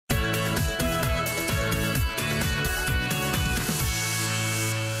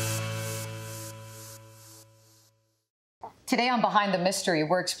Today on Behind the Mystery,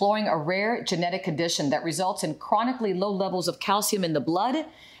 we're exploring a rare genetic condition that results in chronically low levels of calcium in the blood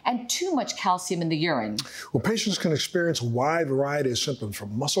and too much calcium in the urine. Well, patients can experience a wide variety of symptoms,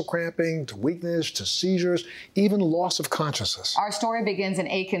 from muscle cramping to weakness to seizures, even loss of consciousness. Our story begins in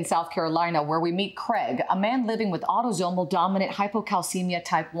Aiken, South Carolina, where we meet Craig, a man living with Autosomal Dominant Hypocalcemia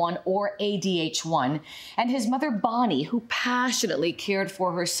Type 1, or ADH1, and his mother, Bonnie, who passionately cared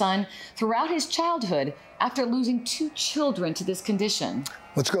for her son throughout his childhood after losing 2 children to this condition.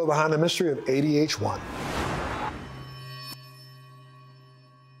 Let's go behind the mystery of ADH1.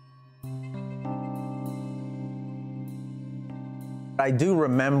 I do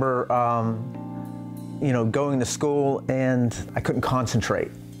remember, going to school and I couldn't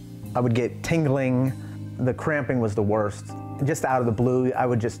concentrate. I would get tingling. The cramping was the worst. Just out of the blue, I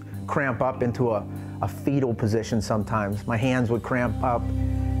would just cramp up into a fetal position sometimes. My hands would cramp up,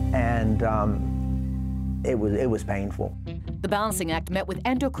 and it was painful. The Balancing Act met with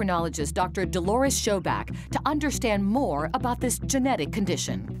endocrinologist Dr. Dolores Shobak to understand more about this genetic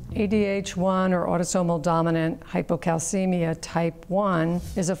condition. ADH1, or Autosomal Dominant Hypocalcemia Type 1,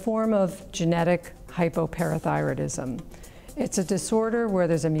 is a form of genetic hypoparathyroidism. It's a disorder where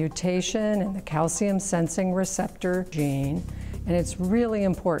there's a mutation in the calcium sensing receptor gene, and it's really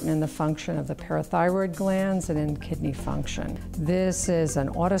important in the function of the parathyroid glands and in kidney function. This is an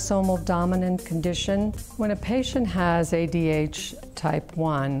autosomal dominant condition. When a patient has ADH type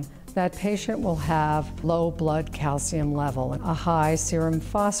 1, that patient will have low blood calcium level, a high serum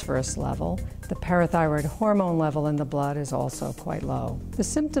phosphorus level. The parathyroid hormone level in the blood is also quite low. The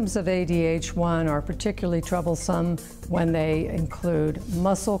symptoms of ADH1 are particularly troublesome when they include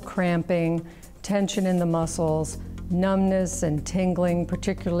muscle cramping, tension in the muscles, numbness and tingling,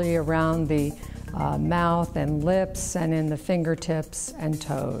 particularly around the mouth and lips and in the fingertips and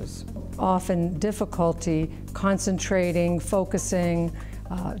toes. Often difficulty concentrating, focusing,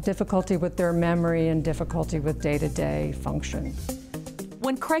 difficulty with their memory, and difficulty with day-to-day function.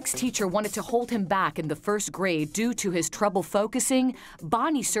 When Craig's teacher wanted to hold him back in the 1st grade due to his trouble focusing,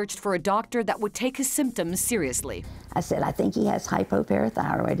 Bonnie searched for a doctor that would take his symptoms seriously. I said, I think he has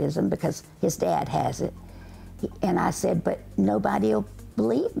hypoparathyroidism because his dad has it. And I said, but nobody will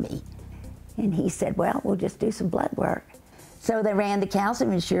believe me. And he said, well, we'll just do some blood work. So they ran the calcium,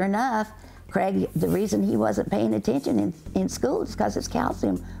 and sure enough, Craig, the reason he wasn't paying attention in school is because his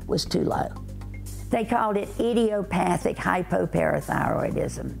calcium was too low. They called it idiopathic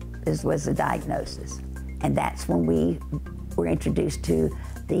hypoparathyroidism, was the diagnosis. And that's when we were introduced to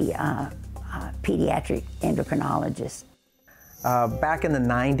the pediatric endocrinologist. Back in the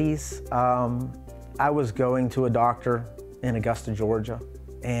 90s, I was going to a doctor in Augusta, Georgia,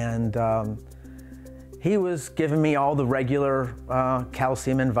 and he was giving me all the regular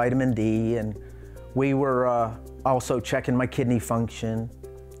calcium and vitamin D, and we were also checking my kidney function,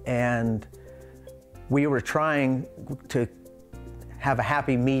 and we were trying to have a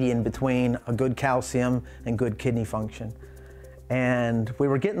happy median between a good calcium and good kidney function. And we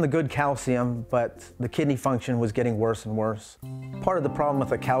were getting the good calcium, but the kidney function was getting worse and worse. Part of the problem with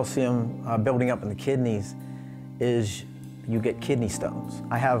the calcium building up in the kidneys is you get kidney stones.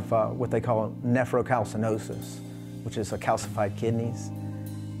 I have what they call nephrocalcinosis, which is a calcified kidneys.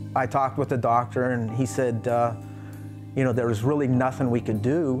 I talked with the doctor, and he said, there was really nothing we could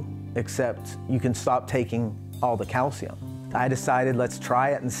do except you can stop taking all the calcium. I decided, let's try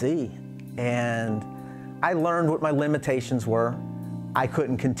it and see. And I learned what my limitations were. I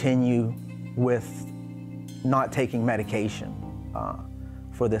couldn't continue with not taking medication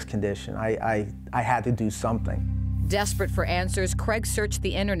for this condition. I had to do something. Desperate for answers, Craig searched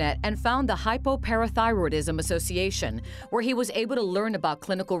the internet and found the Hypoparathyroidism Association, where he was able to learn about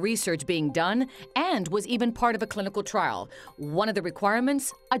clinical research being done and was even part of a clinical trial. One of the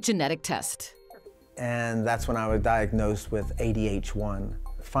requirements, a genetic test. And that's when I was diagnosed with ADH1.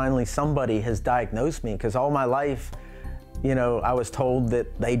 Finally, somebody has diagnosed me, because all my life, I was told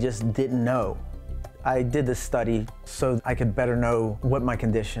that they just didn't know. I did this study so I could better know what my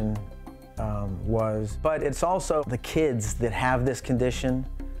condition was. But it's also the kids that have this condition,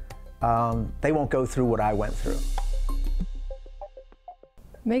 they won't go through what I went through.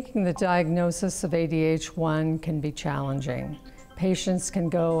 Making the diagnosis of ADH1 can be challenging. Patients can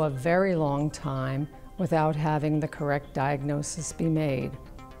go a very long time without having the correct diagnosis be made.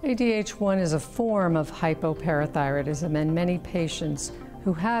 ADH1 is a form of hypoparathyroidism, and many patients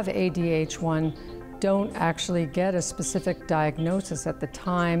who have ADH1 don't actually get a specific diagnosis at the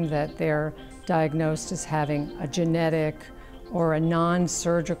time that they're diagnosed as having a genetic or a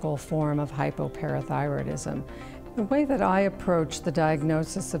non-surgical form of hypoparathyroidism. The way that I approach the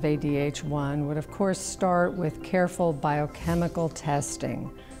diagnosis of ADH1 would, of course, start with careful biochemical testing.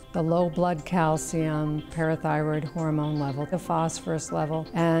 The low blood calcium, parathyroid hormone level, the phosphorus level,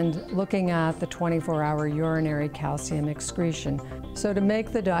 and looking at the 24-hour urinary calcium excretion. So to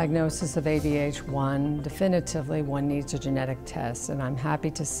make the diagnosis of ADH1, definitively one needs a genetic test, and I'm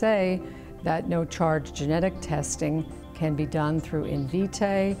happy to say that no-charge genetic testing can be done through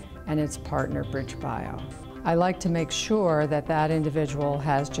Invitae and its partner BridgeBio. I like to make sure that that individual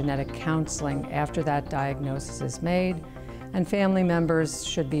has genetic counseling after that diagnosis is made, and family members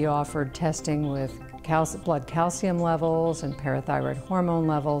should be offered testing with blood calcium levels and parathyroid hormone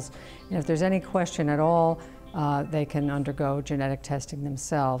levels. And if there's any question at all, they can undergo genetic testing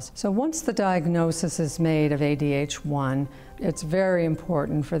themselves. So once the diagnosis is made of ADH1, it's very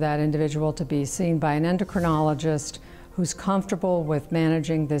important for that individual to be seen by an endocrinologist who's comfortable with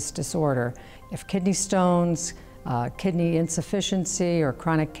managing this disorder. If kidney stones, kidney insufficiency or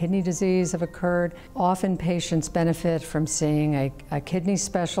chronic kidney disease have occurred, often patients benefit from seeing a kidney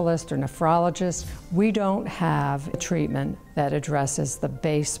specialist or nephrologist. We don't have a treatment that addresses the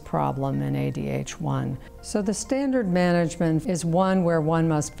base problem in ADH1. So the standard management is one where one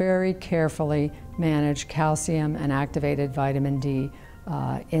must very carefully manage calcium and activated vitamin D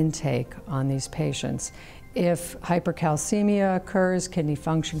intake on these patients. If hypercalcemia occurs, kidney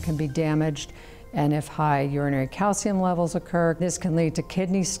function can be damaged. And if high urinary calcium levels occur, this can lead to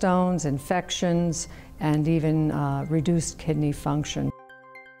kidney stones, infections, and even reduced kidney function.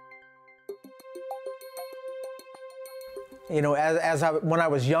 You know, when I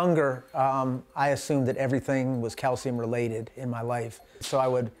was younger, I assumed that everything was calcium related in my life. So I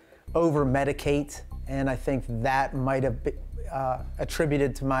would over-medicate, and I think that might have been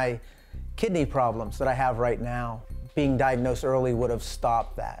attributed to my kidney problems that I have right now. Being diagnosed early would have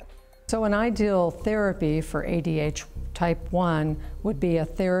stopped that. So an ideal therapy for ADH type 1 would be a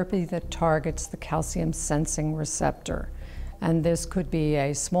therapy that targets the calcium sensing receptor. And this could be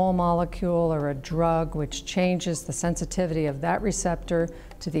a small molecule or a drug which changes the sensitivity of that receptor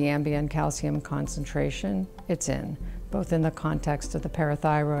to the ambient calcium concentration it's in, both in the context of the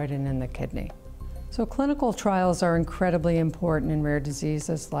parathyroid and in the kidney. So clinical trials are incredibly important in rare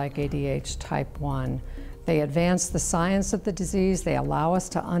diseases like ADH type 1. They advance the science of the disease. They allow us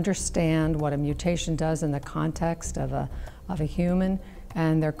to understand what a mutation does in the context of a human,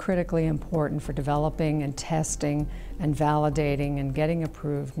 and they're critically important for developing and testing and validating and getting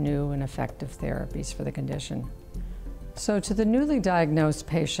approved new and effective therapies for the condition. So to the newly diagnosed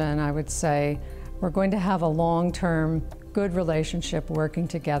patient, I would say we're going to have a long-term good relationship working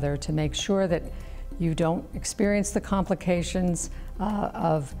together to make sure that you don't experience the complications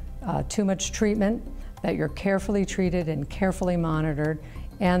of too much treatment, that you're carefully treated and carefully monitored,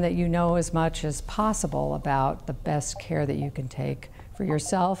 and that you know as much as possible about the best care that you can take for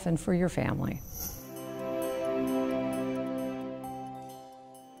yourself and for your family.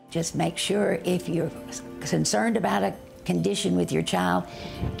 Just make sure if you're concerned about a condition with your child,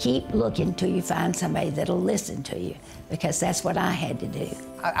 keep looking till you find somebody that'll listen to you, because that's what I had to do.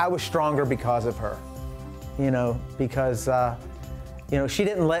 I was stronger because of her, you know, because you know, she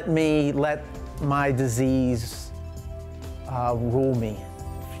didn't let my disease rule me.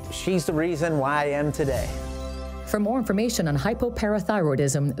 She's the reason why I am today. For more information on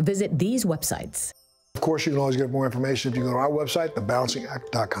hypoparathyroidism, visit these websites. Of course, you can always get more information if you go to our website, thebalancing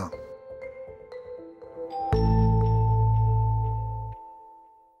act.com.